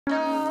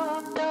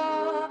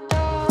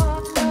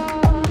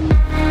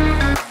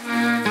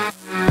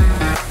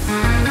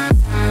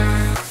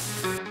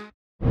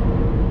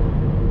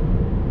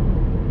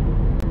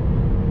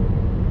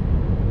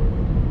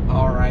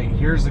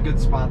here's a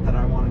good spot that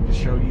I wanted to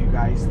show you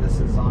guys.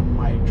 This is on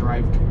my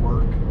drive to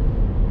work.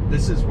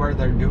 This is where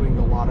they're doing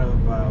a lot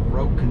of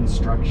road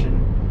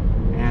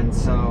construction, and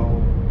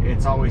so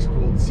it's always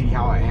cool to see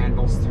how it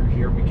handles through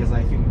here, because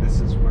I think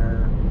this is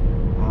where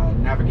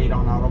Navigate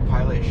on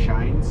Autopilot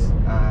shines.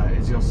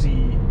 As you'll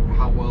see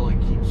how well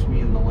it keeps me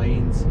in the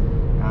lanes,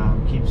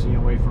 keeps me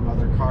away from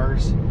other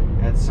cars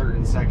at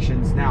certain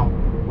sections. Now,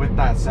 with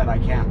that said, I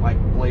can't like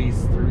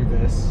blaze through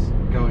this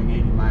going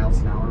 80 miles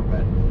an hour,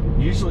 but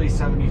usually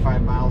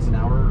 75 miles an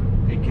hour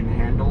it can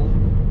handle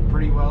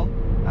pretty well.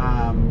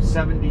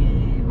 70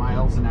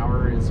 miles an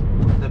hour is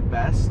the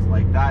best.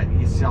 Like that,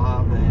 you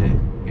saw that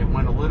it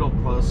went a little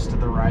close to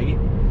the right.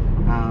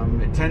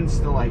 It tends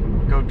to like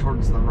go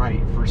towards the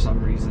right for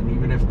some reason,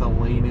 even if the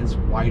lane is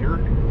wider.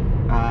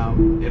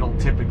 It'll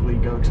typically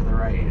go to the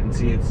right. And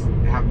see, it's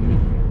having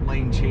me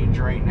lane change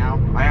right now.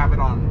 I have it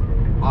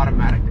on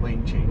automatic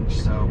lane change,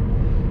 so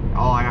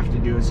all I have to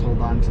do is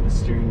hold on to the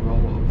steering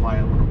wheel, apply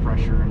a little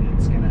pressure, and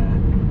it's gonna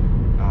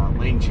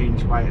lane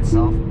change by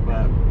itself.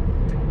 But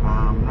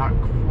I'm not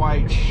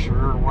quite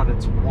sure what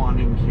it's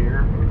wanting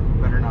here.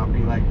 Better not be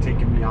like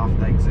taking me off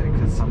the exit,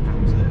 because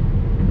sometimes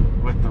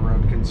with the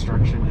road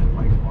construction, it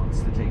like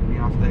wants to take me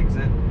off the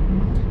exit.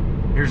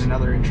 Here's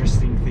another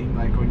interesting thing,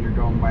 like when you're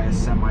going by a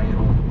semi,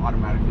 it'll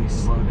automatically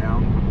slow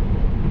down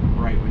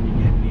right when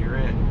you get near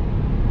it.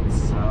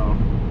 So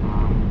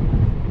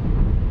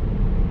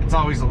it's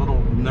always a little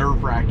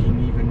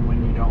nerve-wracking, even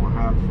when you don't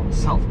have full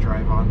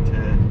self-drive on,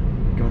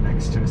 to go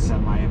next to a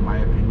semi, in my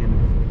opinion.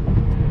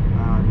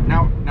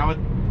 Now with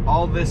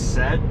all this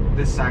said,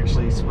 this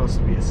actually is supposed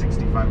to be a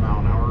 65 mile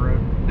an hour road,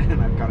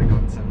 and I've got to go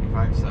in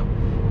 75, so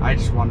I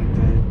just wanted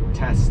to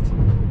test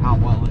how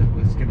well it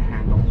was going to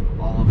handle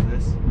all of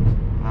this.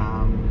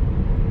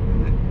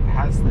 And it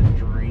has the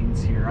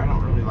drains here. I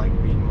don't really like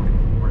being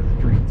where the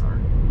drains are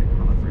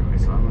on the freeway,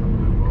 so I'm going to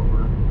move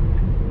over.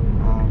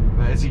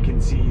 But as you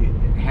can see,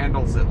 it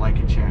handles it like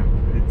a champ.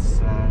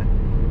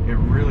 It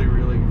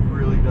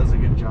really does a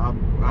good job.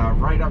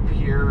 Right up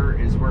here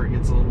is where it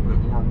gets a little bit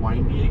more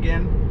windy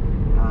again.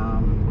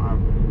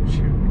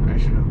 Shoot, I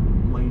should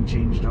have lane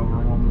changed over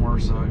one more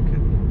so I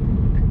could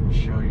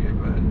show you,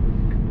 but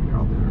here,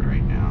 I'll do it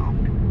right now.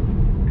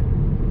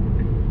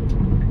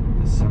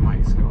 The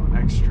semi's going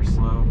extra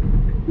slow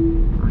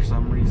for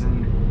some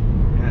reason.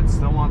 Yeah, it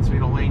still wants me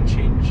to lane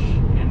change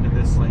into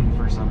this lane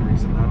for some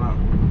reason.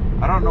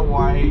 I don't know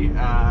why.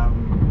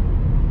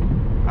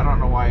 I don't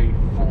know why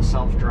full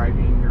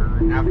self-driving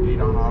or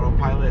Navigate on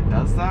Autopilot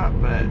does that,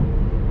 but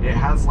it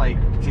has like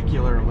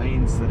particular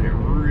lanes that it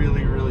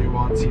really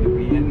wants you to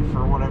be in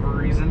for whatever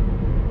reason.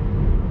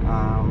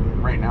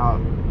 Right now,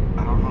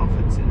 I don't know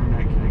if it's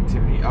internet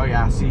connectivity. Oh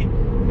yeah, see,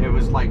 it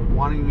was like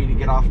wanting me to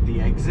get off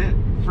the exit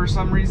for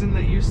some reason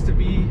that used to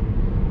be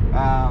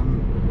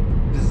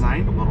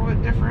designed a little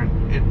bit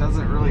different. It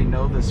doesn't really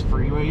know this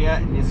freeway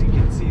yet, and as you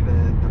can see,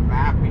 the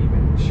map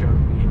even showed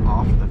me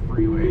off the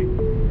freeway.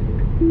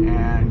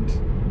 And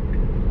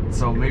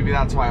so maybe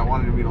that's why I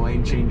wanted me to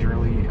lane change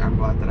early. I'm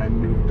glad that I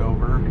moved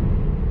over,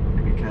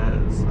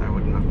 because I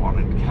wouldn't have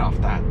wanted to get off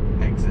that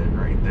exit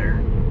right there.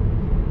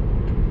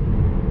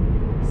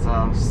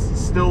 So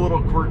still a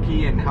little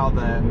quirky in how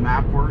the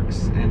map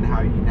works and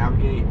how you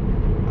navigate.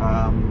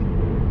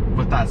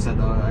 With that said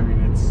though, I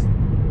mean,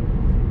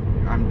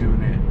 I'm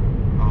doing it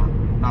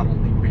on not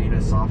only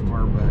beta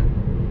software,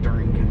 but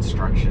during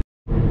construction.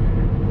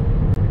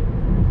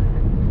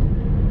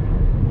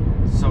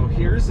 So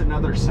here's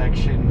another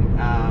section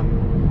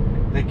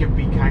that can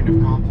be kind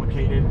of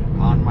complicated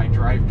on my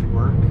drive to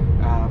work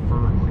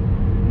for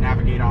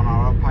Navigate on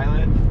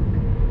Autopilot.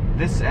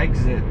 This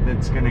exit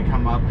that's going to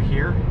come up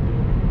here,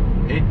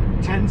 it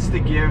tends to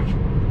give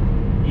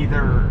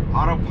either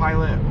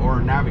Autopilot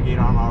or Navigate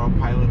on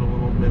Autopilot a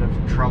little bit of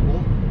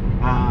trouble.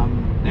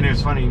 And it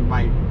was funny,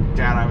 my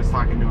dad, I was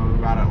talking to him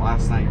about it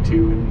last night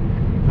too,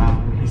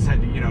 and he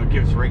said, you know, it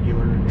gives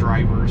regular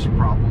drivers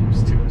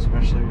problems too,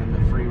 especially when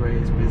the freeway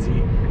is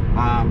busy.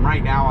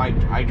 Right now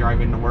I drive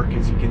into work,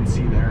 as you can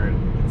see there,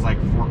 it's like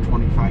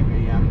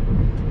 4:25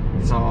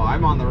 a.m. So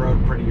I'm on the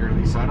road pretty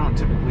early, so I don't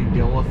typically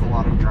deal with a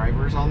lot of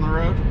drivers on the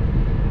road.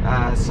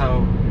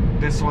 So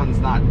this one's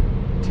not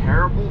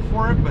terrible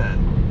for it, but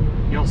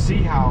you'll see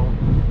how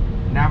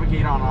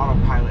Navigate on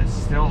Autopilot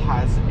still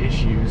has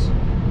issues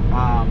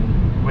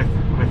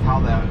with how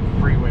the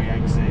freeway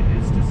exit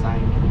is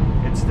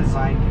designed. It's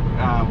designed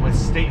with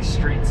state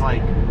streets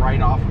like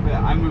right off of it.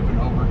 I'm moving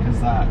over because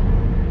that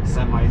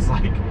semi's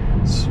like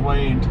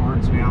swaying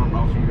towards me. I don't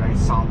know if you guys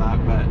saw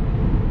that, but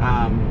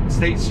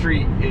State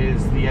Street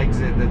is the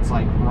exit that's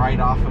like right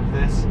off of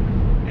this,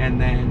 and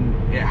then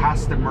it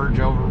has to merge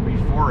over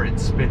before it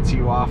spits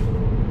you off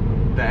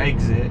the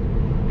exit,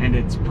 and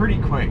it's pretty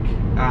quick.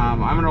 I'm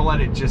gonna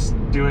let it just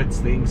do its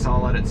thing, so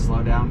I'll let it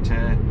slow down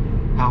to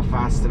how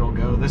fast it'll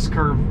go. This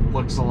curve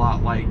looks a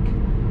lot like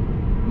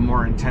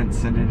more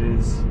intense than it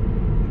is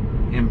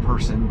in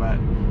person, but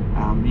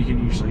you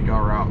can usually go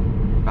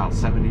about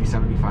 70,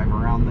 75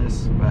 around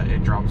this, but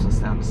it drops us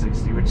down to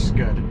 60, which is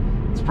good.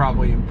 it's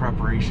probably in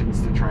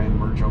preparations to try and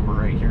merge over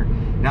right here.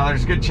 Now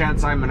there's a good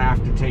chance I'm gonna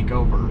have to take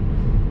over,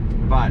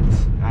 but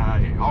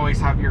always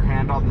have your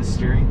hand on the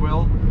steering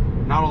wheel,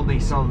 not only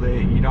so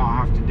that you don't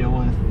have to deal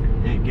with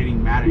it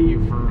getting mad at you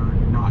for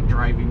not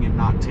driving and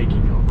not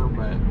taking over,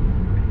 but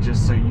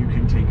just so you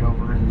can take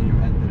over in the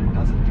event that it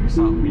doesn't do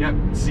something. Yep,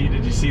 see,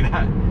 did you see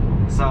that?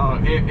 So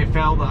it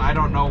failed. I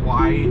don't know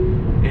why.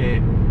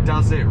 It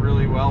does it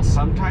really well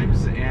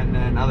sometimes, and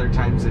then other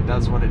times it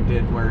does what it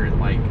did where it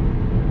like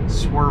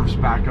swerves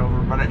back over.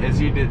 But as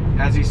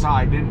you saw,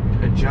 I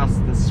didn't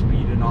adjust the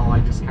speed and all. I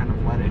just kind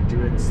of let it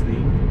do its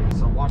thing.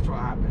 So watch what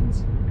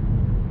happens.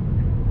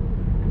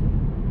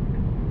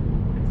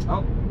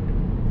 Oh,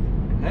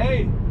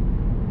 hey,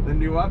 the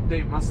new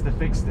update must have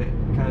fixed it,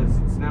 because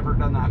it's never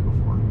done that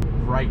before.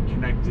 Right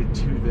connected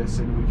to this,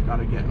 and we've got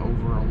to get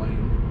over a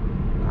lane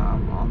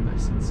on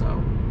this. And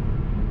so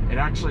it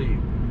actually,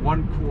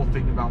 one cool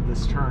thing about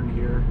this turn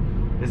here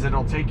is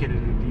it'll take it at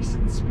a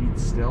decent speed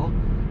still,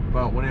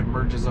 but when it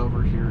merges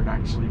over here, it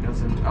actually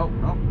doesn't. Oh,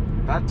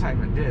 that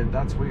time it did.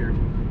 That's weird.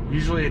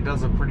 Usually it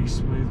does a pretty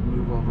smooth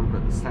move over,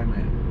 but this time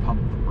it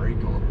pumped the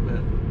brake a little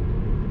bit.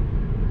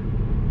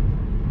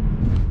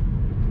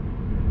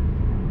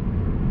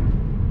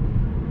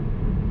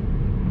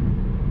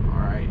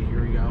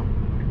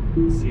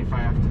 See if I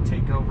have to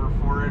take over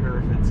for it or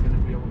if it's going to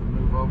be able to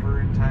move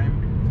over in time.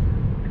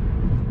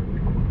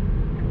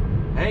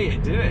 Hey,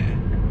 it did it.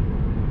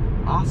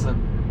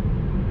 Awesome.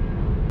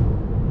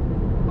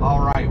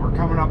 Alright, we're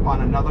coming up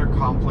on another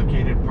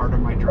complicated part of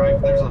my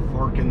drive. There's a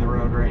fork in the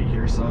road right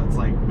here, so it's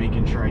like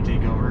making sure I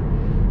take over.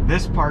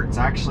 This part's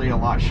actually a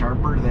lot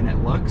sharper than it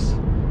looks,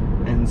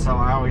 and so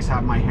I always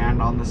have my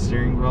hand on the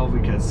steering wheel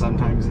because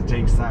sometimes it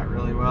takes that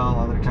really well,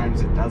 other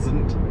times it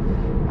doesn't.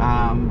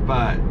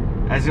 But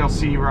as you'll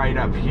see right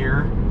up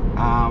here,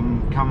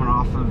 coming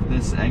off of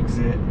this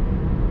exit,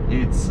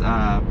 it's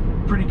a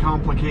pretty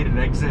complicated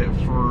exit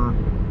for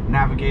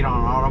Navigate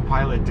on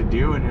Autopilot to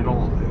do,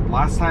 and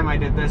last time I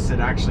did this,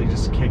 it actually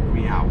just kicked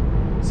me out.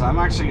 So I'm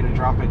actually going to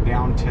drop it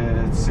down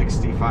to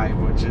 65,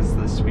 which is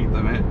the speed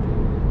limit,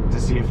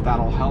 to see if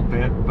that'll help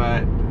it.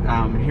 But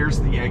here's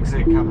the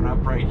exit coming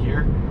up right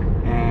here,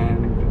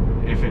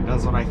 and if it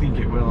does what I think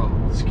it will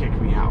just kick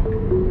me out.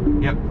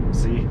 Yep,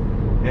 see,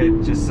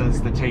 it just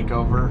says the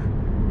takeover.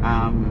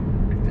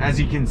 As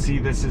you can see,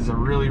 this is a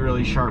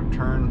really sharp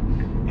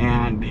turn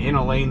and in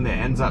a lane that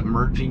ends up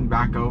merging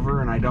back over,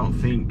 and I don't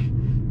think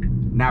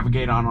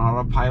Navigate on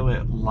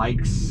Autopilot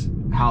likes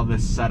how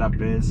this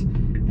setup is,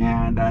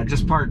 and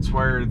just parts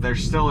where they're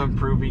still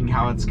improving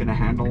how it's going to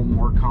handle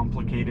more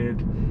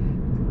complicated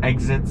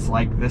exits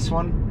like this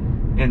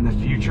one in the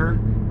future.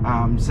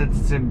 Since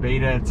it's in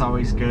beta, it's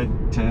always good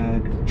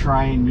to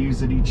try and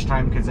use it each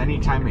time, because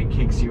anytime it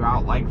kicks you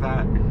out like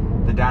that,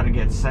 the data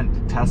gets sent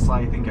to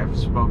Tesla. I think I've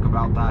spoke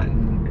about that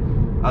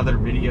in other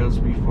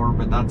videos before,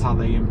 but that's how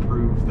they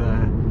improve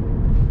the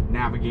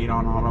Navigate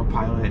on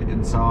Autopilot.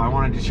 And so I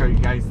wanted to show you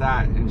guys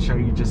that and show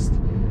you just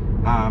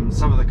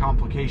some of the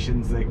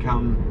complications that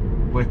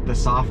come with the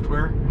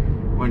software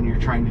when you're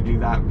trying to do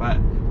that. But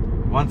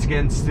once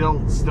again,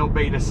 still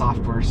beta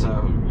software,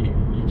 so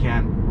you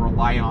can't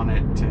rely on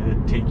it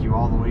to take you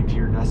all the way to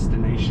your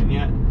destination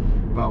yet.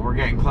 But we're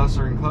getting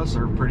closer and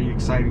closer. Pretty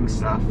exciting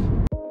stuff.